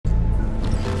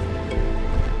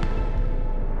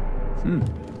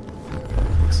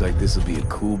Looks like this'll be a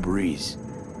cool breeze.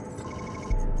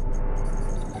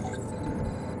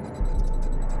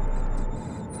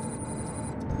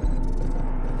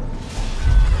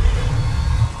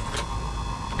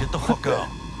 Get the fuck out.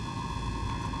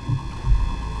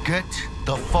 Get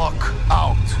the fuck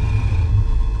out.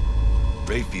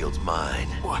 Rayfield's mine.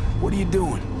 What are you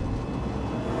doing?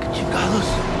 Chingados.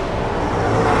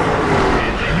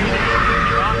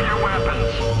 Drop your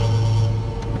weapons.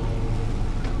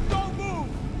 Don't move!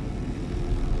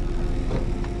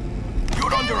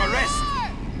 You're under arrest.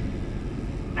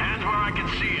 Hands where I can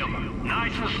see them.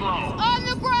 Nice and slow. On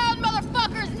the ground,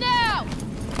 motherfuckers, now!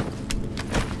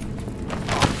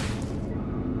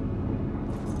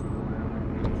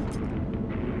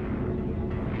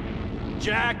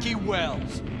 Jackie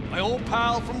Wells, my old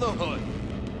pal from the hood.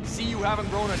 See you haven't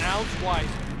grown an ounce wiser.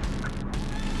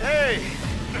 Hey!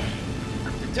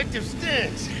 Detective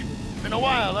Stintz. Been a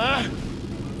while, huh?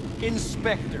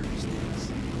 Inspector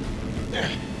Stintz.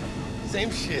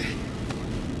 Same shit.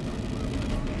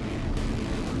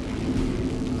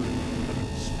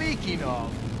 Speaking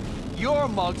of, your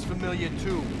mug's familiar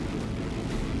too.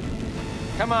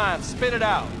 Come on, spit it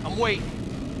out. I'm waiting.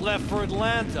 Left for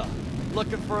Atlanta,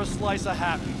 looking for a slice of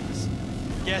happiness.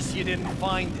 Guess you didn't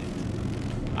find it.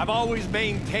 I've always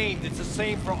maintained it's the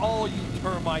same for all you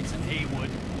termites in Haywood.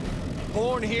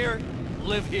 Born here,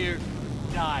 live here,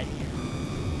 die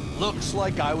here. Looks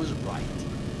like I was right.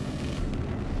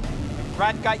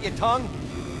 Rat got your tongue?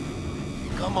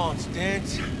 Come on,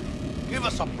 Stintz. Give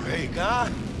us a break, huh?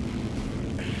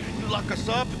 You lock us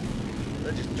up,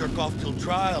 then just jerk off till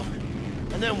trial.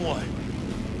 And then what?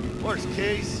 Worst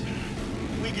case,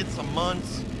 we get some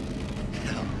months.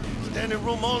 Hell, standing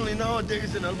room only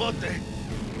nowadays in El Bote.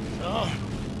 So,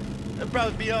 they'll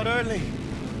probably be out early.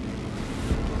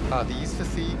 Are these the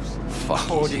thieves? Fuck.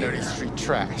 Ordinary street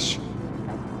trash.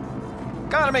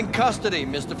 Got him in custody,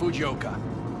 Mr. Fujioka.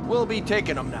 We'll be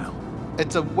taking him now.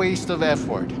 It's a waste of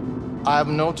effort. I have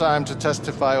no time to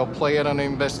testify or play it on an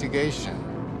investigation.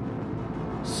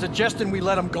 Suggesting we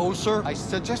let him go, sir? I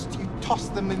suggest you toss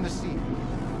them in the sea.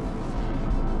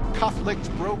 Cuff legs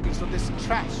broken so this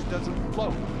trash doesn't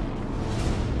float.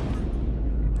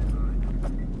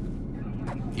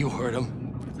 You heard him.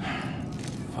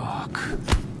 Fuck.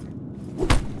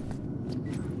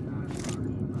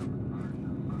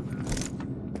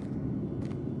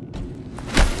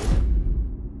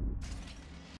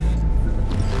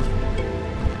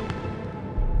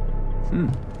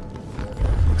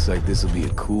 Looks like this'll be a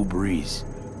cool breeze.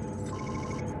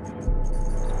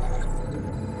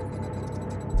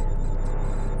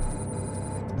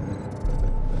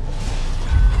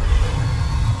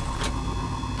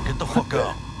 Get the fuck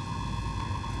out.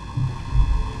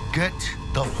 Get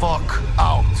the fuck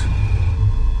out.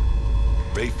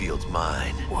 Rayfield's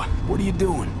mine. What are you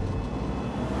doing?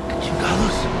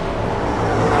 Chingados.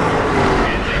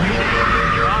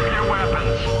 Drop your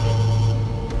weapons.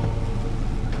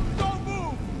 Don't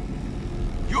move!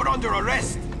 You're under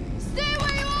arrest. Stay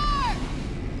where you are!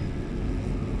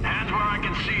 Hands where I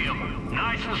can see them.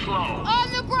 Nice and slow.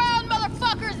 On the ground,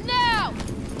 motherfuckers, now!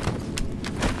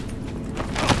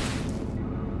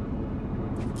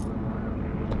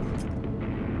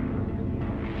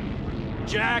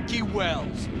 Jackie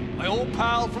Wells, my old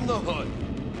pal from the hood.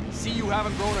 See you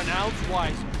haven't grown an ounce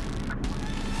wiser.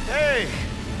 Hey!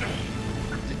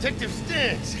 Detective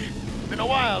Stintz. Been a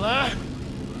while, huh?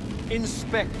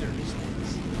 Inspector Stintz.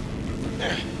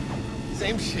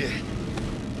 Same shit.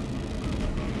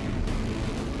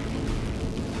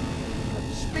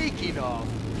 Speaking of,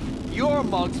 your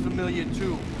mug's familiar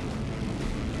too.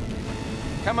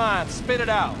 Come on, spit it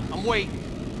out. I'm waiting.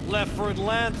 Left for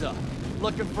Atlanta,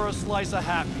 looking for a slice of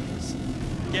happiness.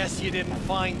 Guess you didn't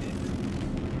find it.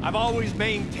 I've always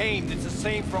maintained it's the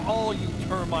same for all you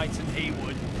termites in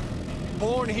Haywood.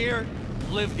 Born here,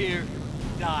 live here,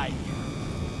 die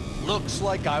here. Looks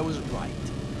like I was right.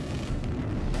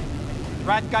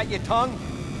 Rat got your tongue?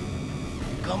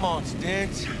 Come on,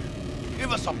 Stintz.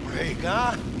 Give us a break,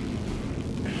 huh?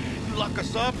 You lock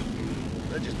us up,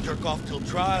 then just jerk off till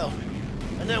trial.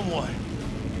 And then what?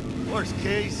 Worst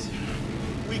case,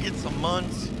 we get some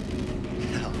months.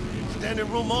 Hell, standing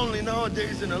room only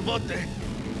nowadays in El Bote.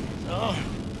 So,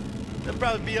 they'll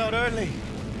probably be out early.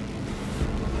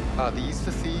 Are these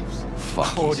the thieves?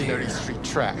 Fuck. Ordinary street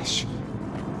trash.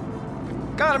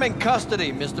 Got him in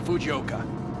custody, Mr. Fujioka.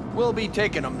 We'll be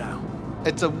taking him now.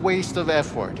 It's a waste of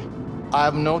effort. I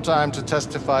have no time to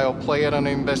testify or play it on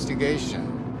an investigation.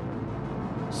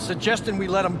 Suggesting we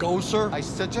let him go, sir? I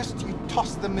suggest you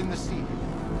toss them in the sea.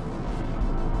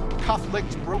 Cuff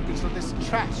legs broken so this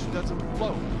trash doesn't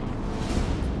float.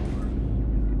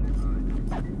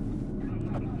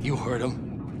 You heard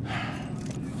him.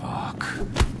 Fuck.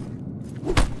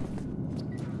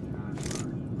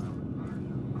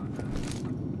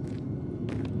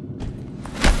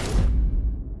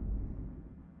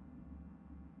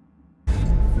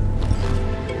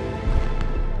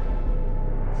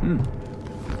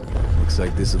 Looks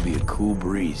like this'll be a cool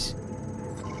breeze.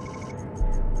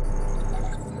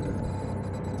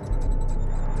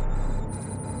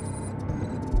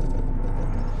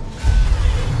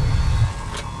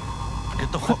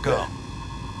 Get the fuck out.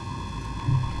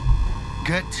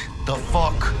 Get the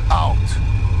fuck out.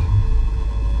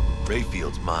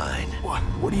 Rayfield's mine.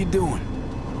 What are you doing?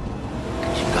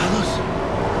 Chingados?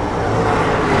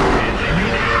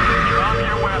 NVIDIA, drop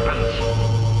your weapons.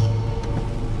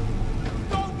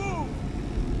 Don't move!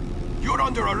 You're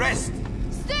under arrest.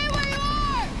 Stay where you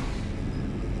are!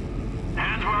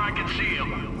 Hands where I can see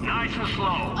them. Nice and slow.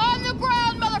 On the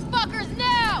ground, motherfuckers,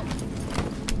 now!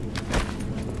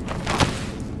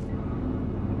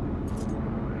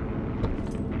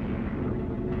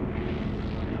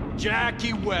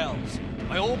 Jackie Wells,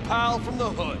 my old pal from the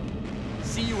hood.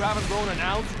 See you haven't grown an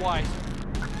ounce wiser.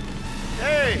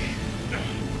 Hey!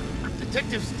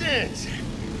 Detective Stintz.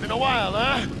 Been a while,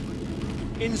 huh?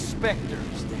 Inspector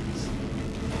Stintz.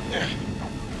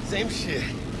 Same shit.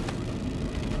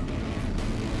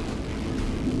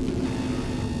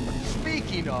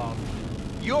 Speaking of,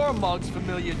 your mug's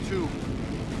familiar too.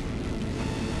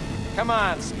 Come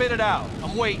on, spit it out.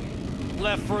 I'm waiting.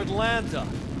 Left for Atlanta,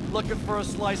 looking for a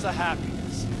slice of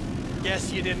happiness.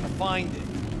 Guess you didn't find it.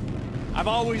 I've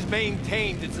always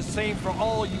maintained it's the same for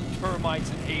all you termites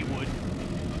in Haywood.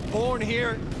 Born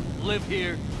here, live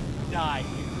here, die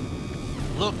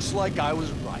here. Looks like I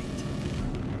was right.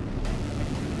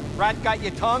 Rat got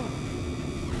your tongue?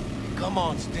 Come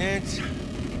on, Stintz.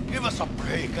 Give us a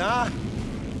break, huh?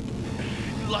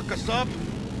 You lock us up,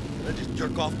 then just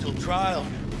jerk off till trial.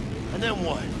 And then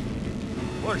what?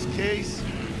 Worst case,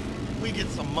 we get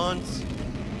some months.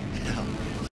 Hell,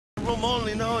 room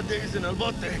only nowadays in El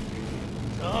Bote.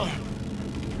 So,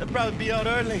 they'll probably be out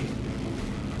early.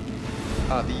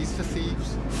 Are these the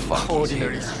thieves? Fuck,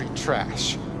 Ordinary he's here. street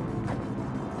trash.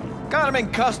 Got him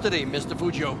in custody, Mr.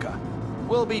 Fujioka.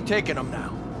 We'll be taking him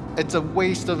now. It's a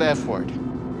waste of effort.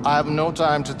 I have no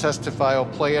time to testify or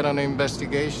play at an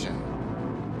investigation.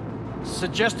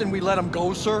 Suggesting we let him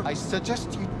go, sir? I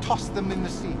suggest you toss them in the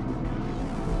sea.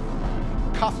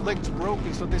 Cuff leg's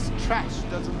broken so this trash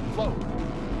doesn't float.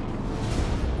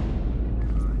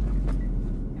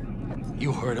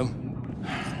 You heard him.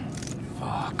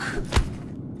 Fuck.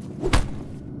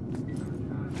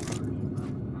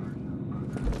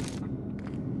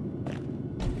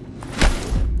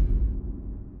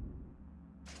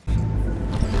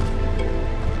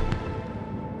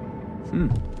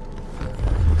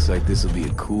 Looks like this'll be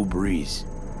a cool breeze.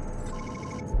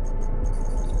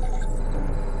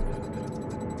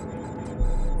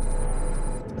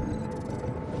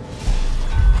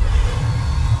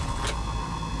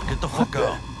 Get the fuck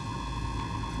out.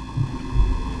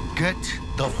 Get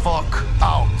the fuck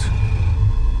out.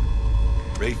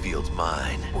 Rayfield's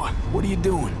mine. What are you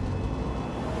doing?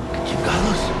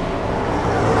 Chingados?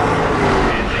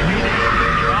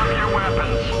 NVIDIA, drop your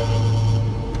weapons.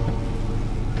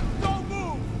 Don't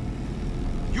move!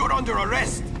 You're under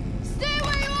arrest. Stay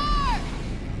where you are!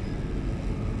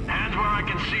 Hands where I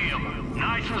can see them.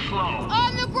 Nice and slow.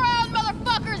 On the ground,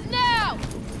 motherfuckers, now!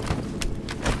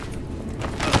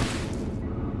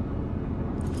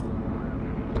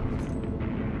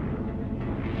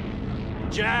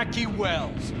 Jackie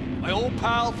Wells, my old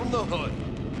pal from the hood.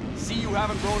 See you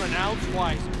haven't grown an ounce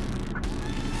wiser.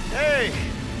 Hey!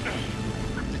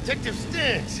 Detective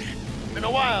Stintz. Been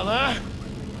a while, huh?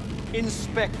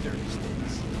 Inspector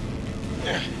Stintz.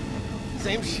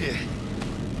 Same shit.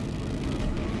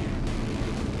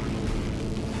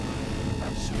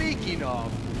 Speaking of,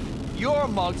 your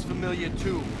mug's familiar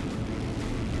too.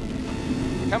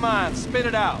 Come on, spit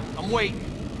it out. I'm waiting.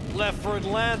 Left for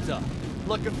Atlanta,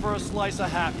 looking for a slice of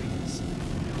happiness.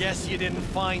 Guess you didn't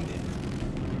find it.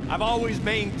 I've always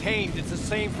maintained it's the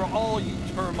same for all you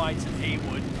termites in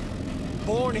Haywood.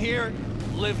 Born here,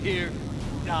 live here,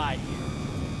 die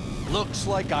here. Looks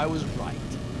like I was right.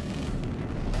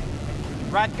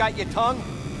 Rat got your tongue?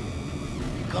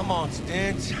 Come on,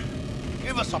 Stintz.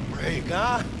 Give us a break,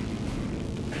 huh?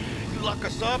 You lock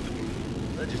us up,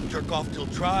 then just jerk off till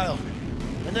trial.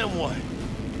 And then what?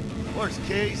 Worst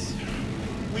case,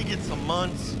 we get some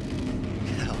months.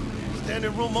 Hell,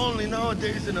 standing room only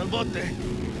nowadays in El Bote.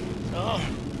 So,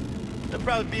 they'll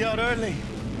probably be out early.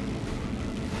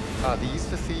 Are these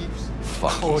the thieves?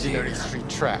 Fuck, Ordinary he's here. street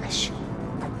trash.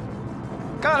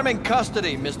 Got him in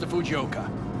custody, Mr. Fujioka.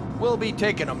 We'll be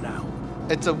taking them now.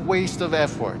 It's a waste of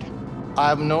effort. I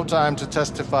have no time to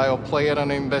testify or play at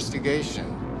an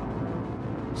investigation.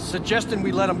 Suggesting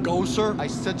we let them go, sir? I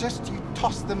suggest you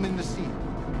toss them in the sea.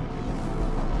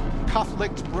 Cuff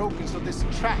link's broken so this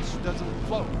trash doesn't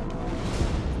float.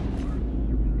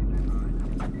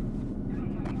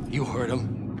 You heard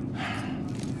him.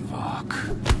 Fuck.